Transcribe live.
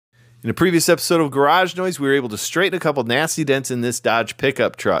In a previous episode of Garage Noise, we were able to straighten a couple nasty dents in this Dodge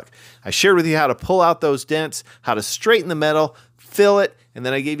pickup truck. I shared with you how to pull out those dents, how to straighten the metal, fill it, and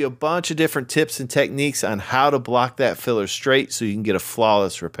then I gave you a bunch of different tips and techniques on how to block that filler straight so you can get a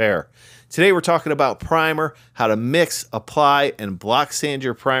flawless repair. Today we're talking about primer, how to mix, apply, and block sand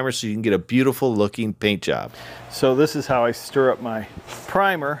your primer so you can get a beautiful looking paint job. So this is how I stir up my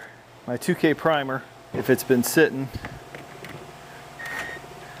primer, my 2K primer, if it's been sitting.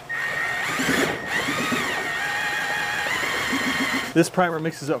 This primer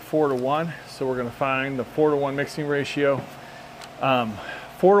mixes up 4-to-1, so we're going to find the 4-to-1 mixing ratio.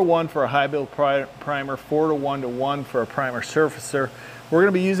 4-to-1 for a high build primer, 4-to-1 for a primer surfacer. We're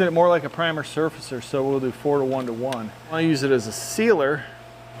going to be using it more like a primer surfacer, so we'll do 4-to-1. If I use it as a sealer,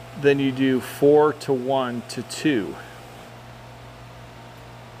 then you do 4-to-1-to-2.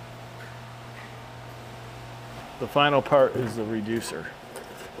 The final part is the reducer.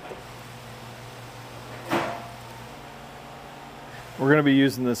 We're going to be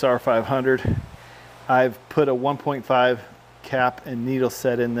using this R500. I've put a 1.5 cap and needle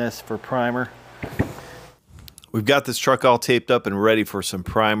set in this for primer. We've got this truck all taped up and ready for some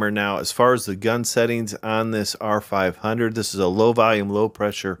primer now. As far as the gun settings on this R500, this is a low volume, low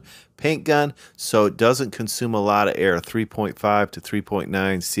pressure paint gun, so it doesn't consume a lot of air, 3.5 to 3.9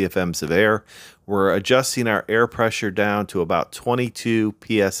 CFMs of air. We're adjusting our air pressure down to about 22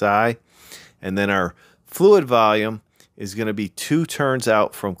 PSI, and then our fluid volume is going to be 2 turns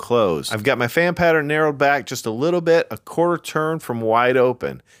out from closed. I've got my fan pattern narrowed back just a little bit, a 1/4 turn from wide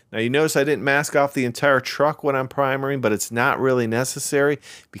open. Now you notice I didn't mask off the entire truck when I'm primering, but it's not really necessary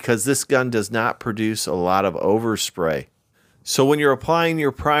because this gun does not produce a lot of overspray. So when you're applying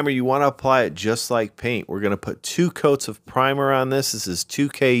your primer, you want to apply it just like paint. We're going to put 2 coats of primer on this. This is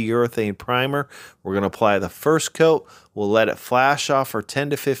 2K urethane primer. We're going to apply the first coat. We'll let it flash off for 10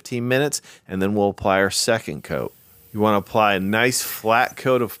 to 15 minutes, and then we'll apply our second coat. You want to apply a nice flat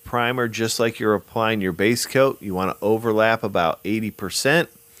coat of primer just like you're applying your base coat. You want to overlap about 80%,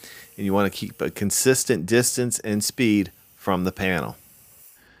 and you want to keep a consistent distance and speed from the panel.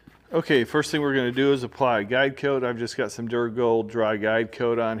 Okay, first thing we're going to do is apply a guide coat. I've just got some Duragold dry guide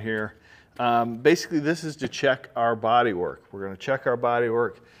coat on here. Basically, this is to check our bodywork. We're going to check our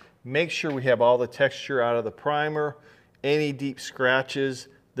bodywork, make sure we have all the texture out of the primer, any deep scratches.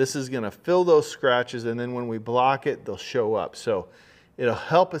 This is going to fill those scratches, and then when we block it, they'll show up. So it'll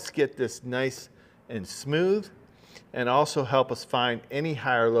help us get this nice and smooth, and also help us find any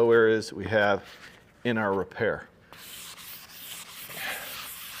high or low areas we have in our repair.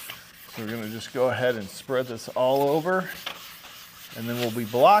 So we're going to just go ahead and spread this all over, and then we'll be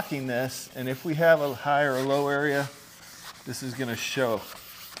blocking this, and if we have a high or low area, this is going to show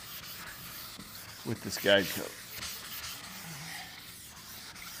with this guide coat.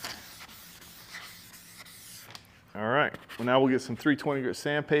 All right, well now we'll get some 320 grit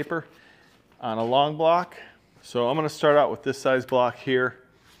sandpaper on a long block. So I'm going to start out with this size block here,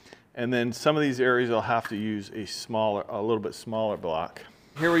 and then some of these areas I'll have to use a little bit smaller block.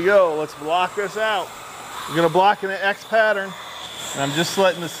 Here we go, let's block this out. We're going to block in an X pattern, and I'm just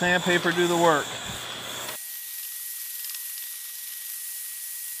letting the sandpaper do the work.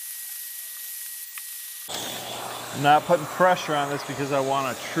 I'm not putting pressure on this because I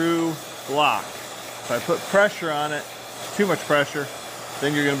want a true block. If I put pressure on it, too much pressure,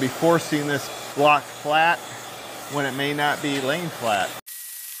 then you're going to be forcing this block flat when it may not be laying flat.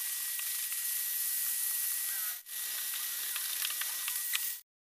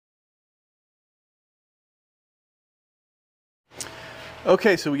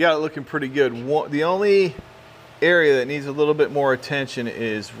 Okay, so we got it looking pretty good. The only area that needs a little bit more attention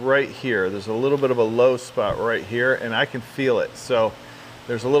is right here. There's a little bit of a low spot right here, and I can feel it. So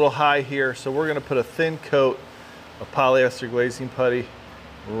there's a little high here, so we're going to put a thin coat of polyester glazing putty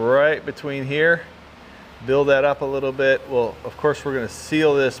right between here. Build that up a little bit. Well, of course, we're going to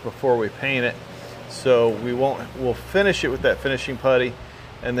seal this before we paint it, so we'll finish it with that finishing putty,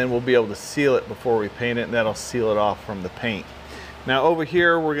 and then we'll be able to seal it before we paint it, and that'll seal it off from the paint. Now over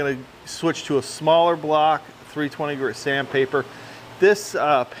here, we're going to switch to a smaller block, 320 grit sandpaper. This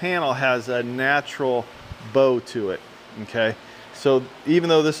panel has a natural bow to it, okay? So even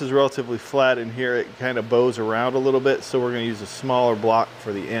though this is relatively flat in here, it kind of bows around a little bit. So we're going to use a smaller block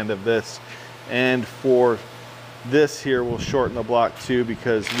for the end of this. And for this here, we'll shorten the block too,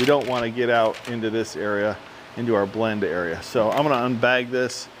 because we don't want to get out into this area, into our blend area. So I'm going to unbag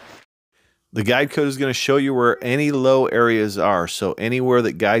this. The guide coat is going to show you where any low areas are. So anywhere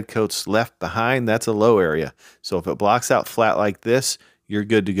that guide coat's left behind, that's a low area. So if it blocks out flat like this, you're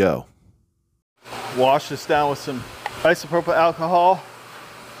good to go. Wash this down with some isopropyl alcohol.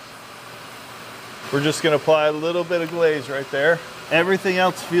 We're just gonna apply a little bit of glaze right there. Everything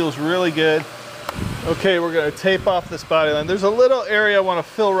else feels really good. Okay, we're gonna tape off this body line. There's a little area I wanna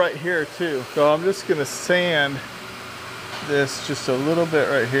fill right here too. So I'm just gonna sand this just a little bit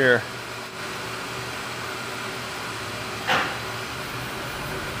right here.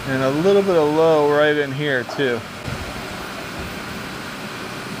 And a little bit of low right in here too.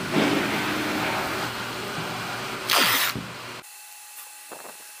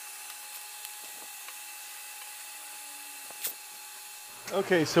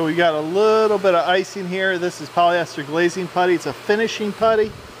 Okay, so we got a little bit of icing here. This is polyester glazing putty. It's a finishing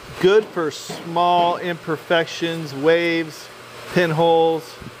putty. Good for small imperfections, waves,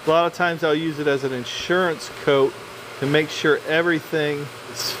 pinholes. A lot of times I'll use it as an insurance coat to make sure everything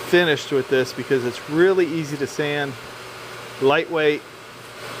is finished with this, because it's really easy to sand, lightweight,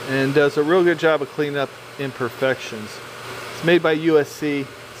 and does a real good job of cleaning up imperfections. It's made by USC.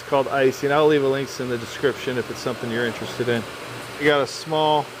 It's called icing. I'll leave links in the description if it's something you're interested in. I got a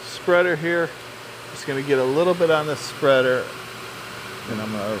small spreader here. Just gonna get a little bit on this spreader, and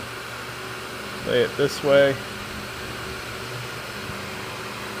I'm gonna lay it this way.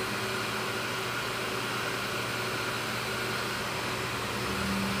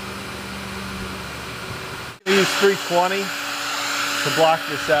 I use 320 to block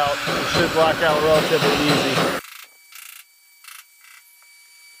this out. It should block out relatively easy.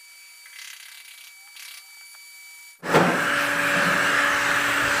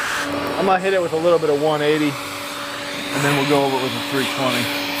 I'm gonna hit it with a little bit of 180, and then we'll go over it with a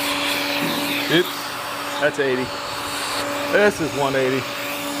 320. Oops, that's 80. This is 180.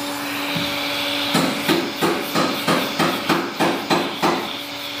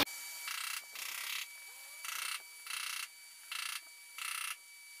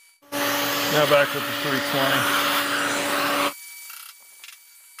 Now back with the 320.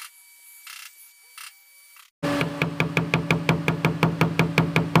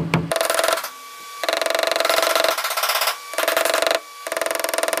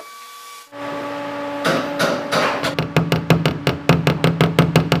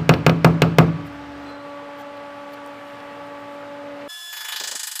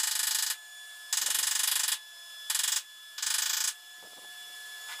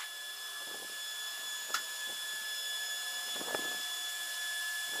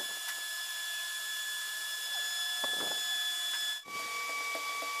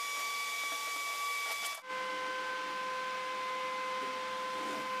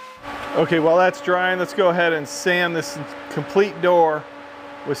 Okay, while that's drying, let's go ahead and sand this complete door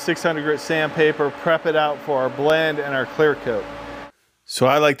with 600 grit sandpaper, prep it out for our blend and our clear coat. So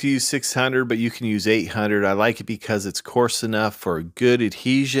I like to use 600, but you can use 800. I like it because it's coarse enough for a good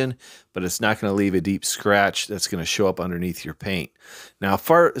adhesion, but it's not going to leave a deep scratch that's going to show up underneath your paint. Now,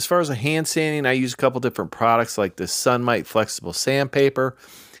 as far as a hand sanding, I use a couple different products like this Sunmite flexible sandpaper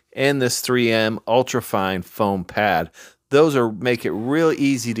and this 3M ultrafine foam pad. Those make it real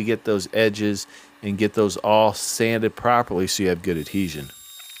easy to get those edges and get those all sanded properly so you have good adhesion.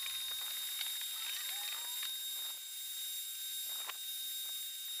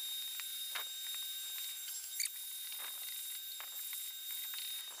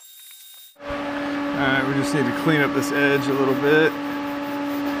 Alright, we just need to clean up this edge a little bit.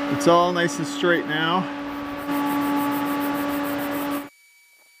 It's all nice and straight now.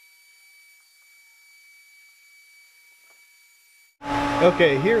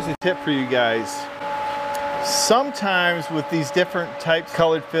 Okay, here's a tip for you guys. Sometimes with these different types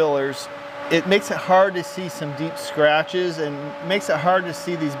colored fillers, it makes it hard to see some deep scratches and makes it hard to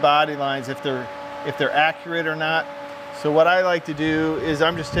see these body lines if they're accurate or not. So what I like to do is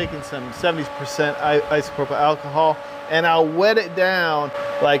I'm just taking some 70% isopropyl alcohol and I'll wet it down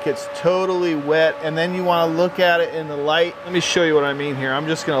like it's totally wet, and then you want to look at it in the light. Let me show you what I mean here. I'm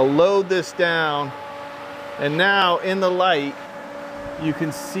just going to load this down, and now in the light you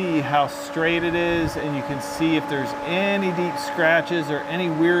can see how straight it is, and you can see if there's any deep scratches or any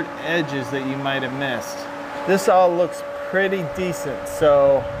weird edges that you might have missed. This all looks pretty decent,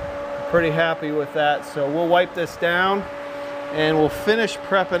 so I'm pretty happy with that. So we'll wipe this down and we'll finish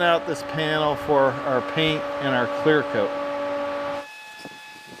prepping out this panel for our paint and our clear coat.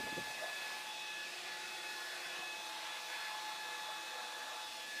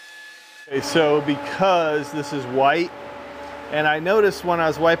 Okay, so because this is white, and I noticed when I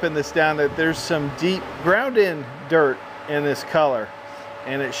was wiping this down that there's some deep ground-in dirt in this color,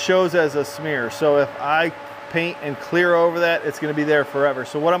 and it shows as a smear. So if I paint and clear over that, it's going to be there forever.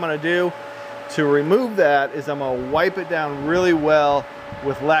 So what I'm going to do to remove that is I'm going to wipe it down really well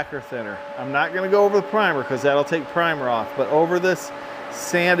with lacquer thinner. I'm not going to go over the primer because that'll take primer off, but over this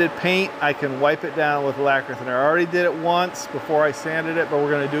sanded paint, I can wipe it down with lacquer thinner. I already did it once before I sanded it, but we're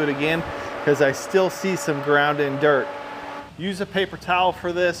going to do it again because I still see some ground in dirt. Use a paper towel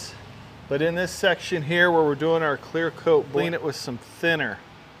for this, but in this section here where we're doing our clear coat, clean it with some thinner.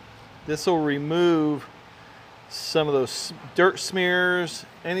 This will remove some of those dirt smears,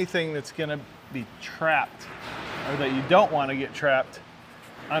 anything that's going to be trapped or that you don't want to get trapped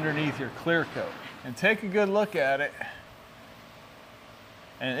underneath your clear coat. And take a good look at it.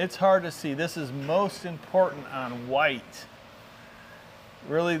 And it's hard to see. This is most important on white.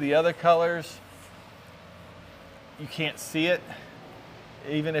 Really, the other colors, you can't see it,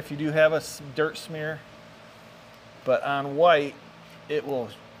 even if you do have a dirt smear. But on white, it will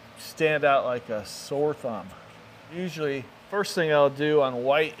stand out like a sore thumb. Usually, first thing I'll do on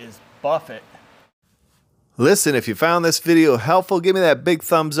white is buff it. Listen, if you found this video helpful, give me that big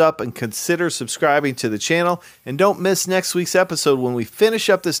thumbs up and consider subscribing to the channel. And don't miss next week's episode when we finish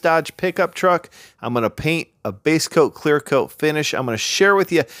up this Dodge pickup truck. I'm going to paint a base coat, clear coat finish. I'm going to share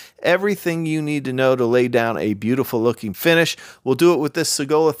with you everything you need to know to lay down a beautiful looking finish. We'll do it with this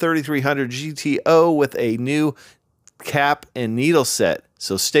Segola 3300 GTO with a new cap and needle set.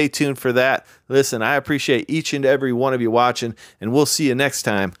 So stay tuned for that. Listen, I appreciate each and every one of you watching, and we'll see you next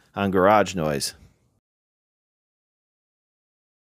time on Garage Noise.